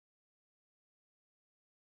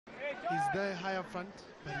He's there high up front,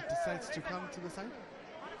 but he decides to come to the side.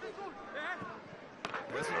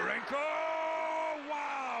 There's Lourenco!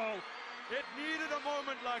 Wow! It needed a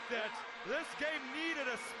moment like that. This game needed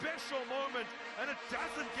a special moment, and it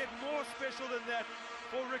doesn't get more special than that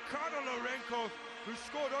for Ricardo Lourenco, who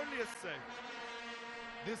scored only a save.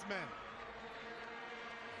 This man,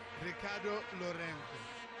 Ricardo Lourenco,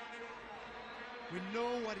 we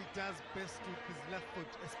know what he does best with his left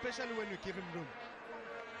foot, especially when we give him room.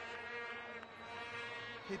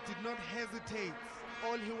 He did not hesitate.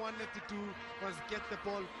 All he wanted to do was get the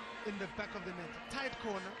ball in the back of the net. Tight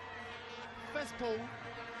corner, first pole.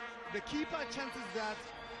 The keeper chances that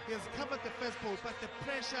he has covered the first pole, but the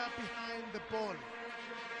pressure behind the ball.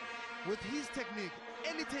 With his technique,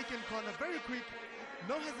 any taken corner, very quick,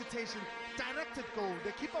 no hesitation, directed goal.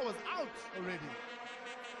 The keeper was out already.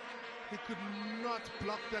 He could not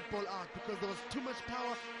block that ball out because there was too much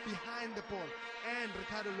power behind the ball. And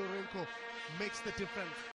Ricardo Lourenco makes the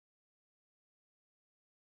difference.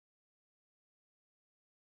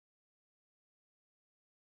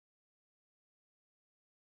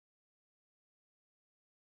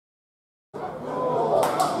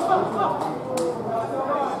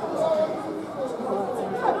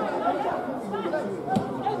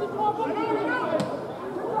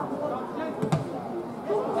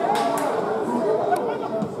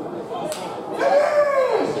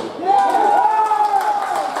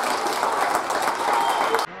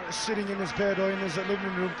 Sitting in his bed or in his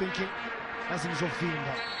living room thinking, as in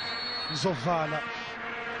Zovinda, Zovala.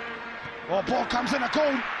 Oh, ball comes in a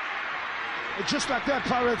goal. Just like that,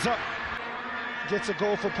 Pirates gets a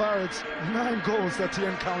goal for Pirates. 9 goals that he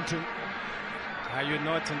counting. Are you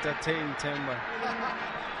not entertained, Temba?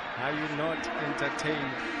 Are you not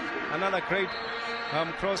entertained? Another great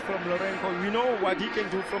cross from Lourenco. We know what he can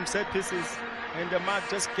do from set pieces. And the mark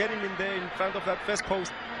just getting in there in front of that first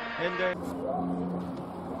post. And yeah,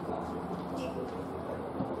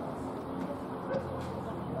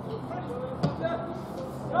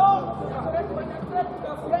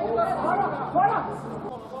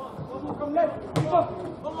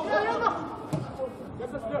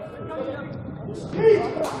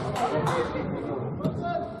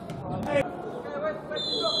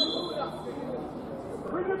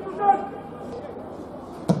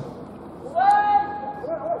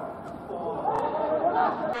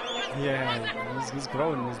 he's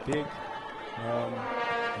grown, he's big.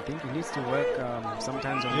 I think he needs to work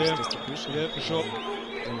sometimes on his distribution. Yeah, for sure.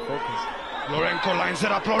 And focus. Lourenco lines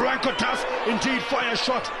it up. Lourenco does indeed fire a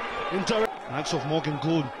shot. Likes of Morgan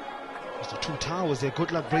Gould. There's the 2 towers there.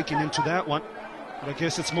 Good luck breaking into that one. But I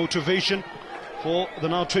guess it's motivation for the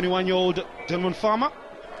now 21-year-old Delman Farmer.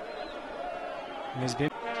 He's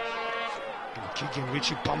been Keegan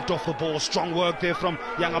Richie bumped off the ball. Strong work there from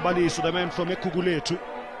Yangabaliso, the man from Ekuguletu.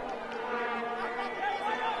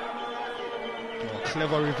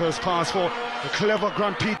 Clever reverse pass for the clever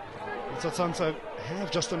Grand Prix. Tsatsansa have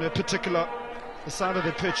just on a particular side of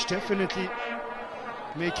the pitch, definitely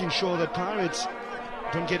making sure that Pirates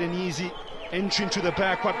don't get an easy entry into the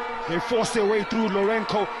back, but they force their way through.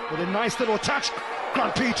 Lourenco with a nice little touch.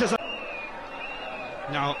 Grant Peters.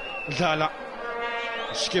 Now Dlala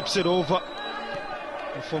skips it over.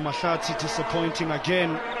 And for Mahlati, disappointing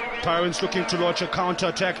again. Pirates looking to launch a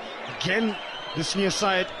counter-attack. Again, this near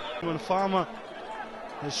side. When Farmer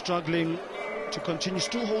is struggling to continue,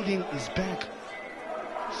 still holding his back.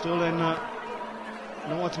 Still, and you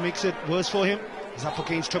know what makes it worse for him? He's up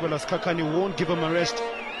against Tobelas Kakani, won't give him a rest.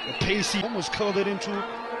 The pacey almost curled it into the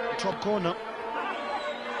top corner.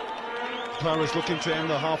 Pirates looking to end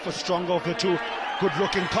the half, a stronger of the two. Good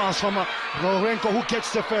looking pass from Lourenco, who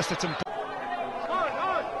gets the first. It's important.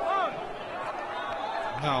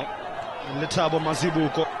 Now, Letabo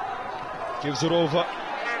Mazibuko gives it over.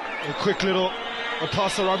 A quick little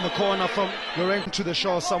pass around the corner from Lourenco to the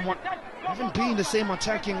shore. Someone haven't been the same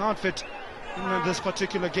attacking outfit in this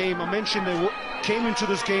particular game. I mentioned they came into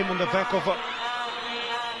this game on the back of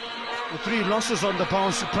the 3 losses on the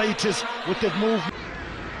bounce. Platers with the move.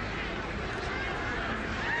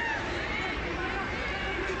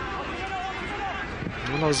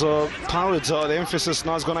 As Pirates, the emphasis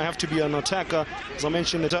now is going to have to be on attacker. As I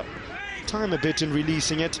mentioned, it time a bit in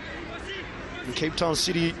releasing it. In Cape Town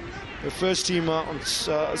City, the first team on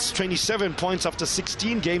 27 points after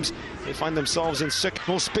 16 games. They find themselves in second.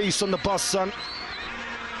 No space on the bus, son.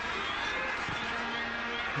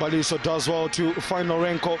 Baliso does well to find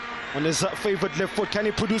Lourenco on his favorite left foot. Can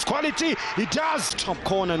he produce quality? He does. Top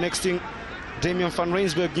corner. Next thing, Damian van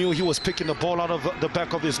Rensburg knew he was picking the ball out of the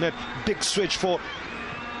back of his net. Big switch for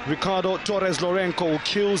Ricardo Torres Lourenco, who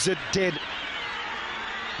kills it dead.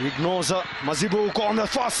 He ignores Mazibuko on the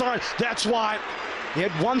far side. That's why he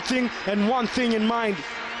had one thing and one thing in mind.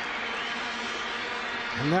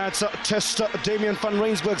 And that's test Damian van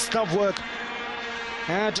Rensburg's glove work.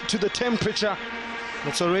 Add to the temperature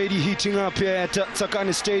that's already heating up here at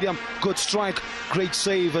Tsakani Stadium. Good strike, great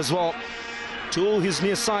save as well. To his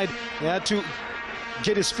near side, he had to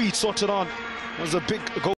get his feet sorted on. It was a big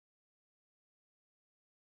goal.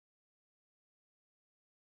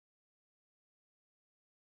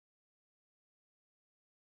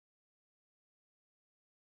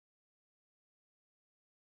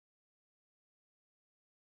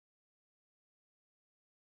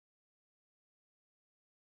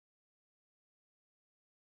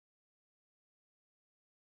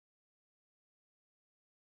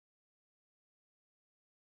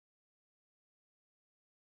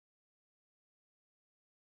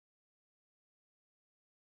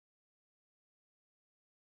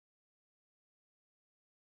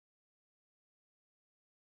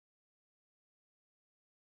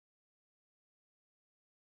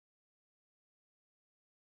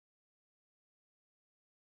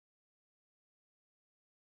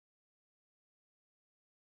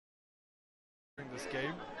 This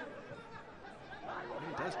game, when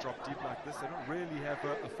he does drop deep like this, they don't really have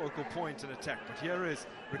a focal point in attack. But here is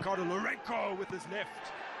Ricardo Lourenco with his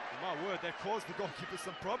left. My word, that caused the goalkeeper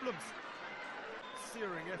some problems.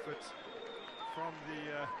 Searing effort from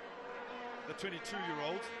the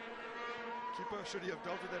 22-year-old keeper. Should he have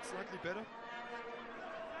dealt with that slightly better?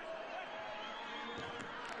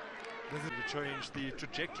 To change the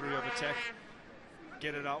trajectory of attack,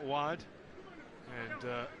 get it out wide,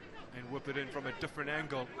 and whip it in from a different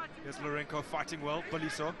angle. Here's Lourenco fighting well.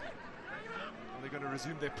 Baliso. Are they going to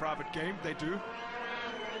resume their private game? They do.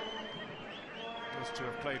 Those two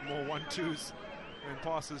have played more 1-2s and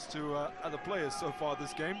passes to other players so far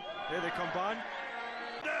this game. There they combine.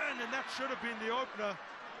 And that should have been the opener.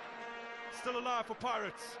 Still alive for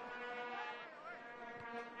Pirates.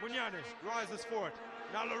 Munyane rises for it.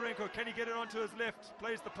 Now Lourenco, can he get it onto his left?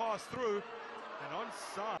 Plays the pass through and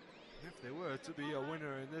onside. If there were to be a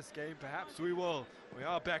winner in this game, perhaps we will. We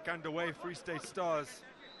are back underway, Free State Stars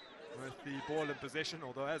with the ball in possession,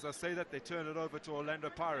 although as I say that, they turn it over to Orlando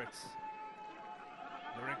Pirates.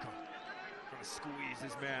 Lourenco going to squeeze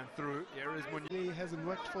his man through. Here is Munyane. It hasn't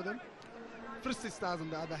worked for them. Free State Stars, on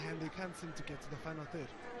the other hand, they can't seem to get to the final third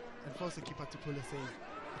and force the keeper to pull a save.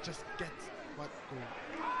 Just get what goal.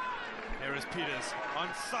 There is Peters.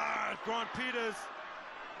 Onside, Grant Peters.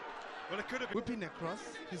 Well, it could have been whipping across.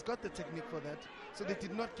 He's got the technique for that. So they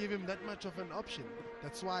did not give him that much of an option.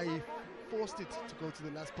 That's why he forced it to go to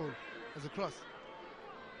the last pole as a cross.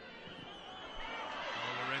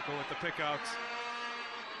 Lourenco with the pick out.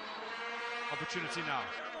 Opportunity now.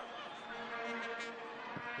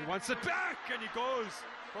 He wants it back and he goes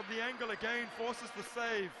from the angle again, forces the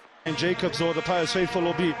save. And Jacobs, or the Pirates faithful,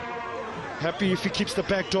 will be happy if he keeps the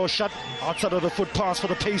back door shut outside of the foot pass for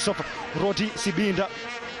the pace of Rodi Sibinda.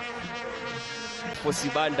 For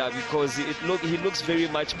Sibanda, because he looks very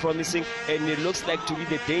much promising, and it looks like to be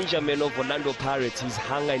the danger man of Orlando Pirates, his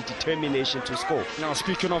hunger and determination to score. Now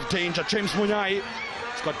speaking of danger, James Munyane,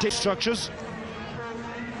 he's got tape structures.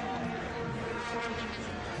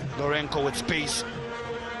 Lourenco with space.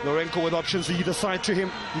 Lourenco with options either side to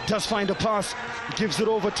him. He does find a pass. He gives it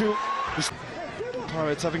over to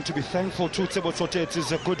Pirates, having to be thankful to Tsebo Sotet.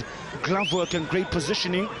 It's a good glove work and great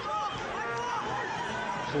positioning.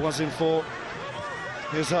 If it wasn't for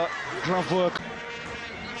his glove work.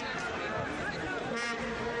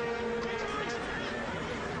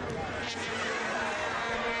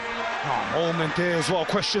 Moment there as well.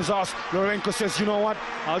 Questions asked. Lourenco says, you know what?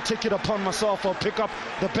 I'll take it upon myself. I'll pick up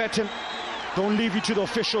the baton. Don't leave it to the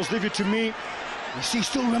officials. Leave it to me. You see,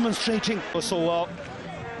 still demonstrating so well.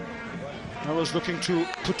 I was looking to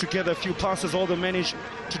put together a few passes. All they managed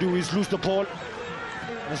to do is lose the ball.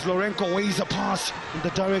 As Lourenco weighs a pass in the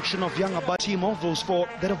direction of young Abba, team of those four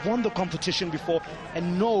that have won the competition before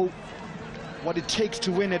and know what it takes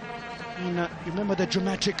to win it. And, you remember the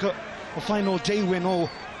dramatic final day when,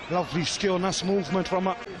 lovely skill, nice movement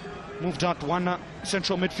from moved out one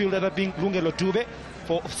central midfielder, that being Lungelo Dube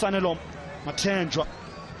for Sanelom Matendra.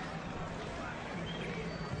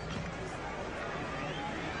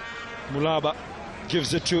 Mulaba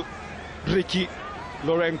gives it to Ricky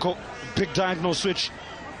Lourenco. Big diagonal switch.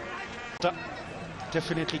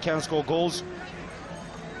 Definitely can score goals.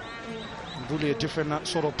 Really a different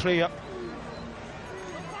sort of player.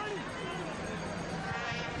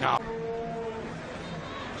 Now.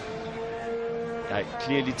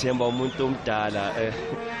 Clearly Temba umuntu omdala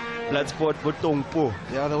Bloodsport botongpo.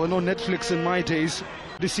 Yeah, there were no Netflix in my days.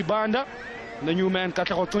 Disibanda the new man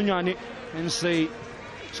Katlego Tonyane, and say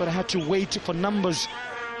sort of had to wait for numbers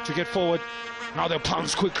to get forward. Now they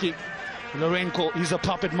pounce quickly. Lourenco, he's a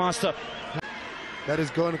puppet master. That is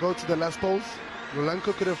going to go to the last post.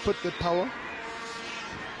 Lourenco could have put the power.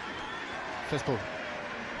 First ball.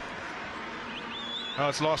 Oh,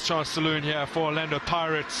 it's last chance saloon here for Orlando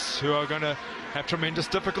Pirates, who are going to have tremendous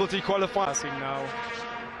difficulty qualifying. Passing now,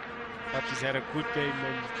 but he's had a good game,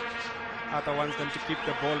 and Arthur wants them to keep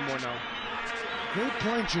the ball more now. Great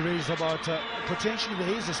point you raised about potentially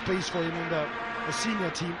there is a space for him in the senior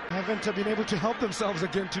team. Haven't been able to help themselves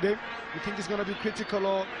again today. You think he's going to be critical,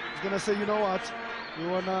 or he's going to say, you know what,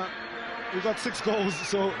 we got 6 goals,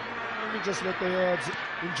 so let me just let the Ads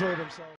enjoy themselves.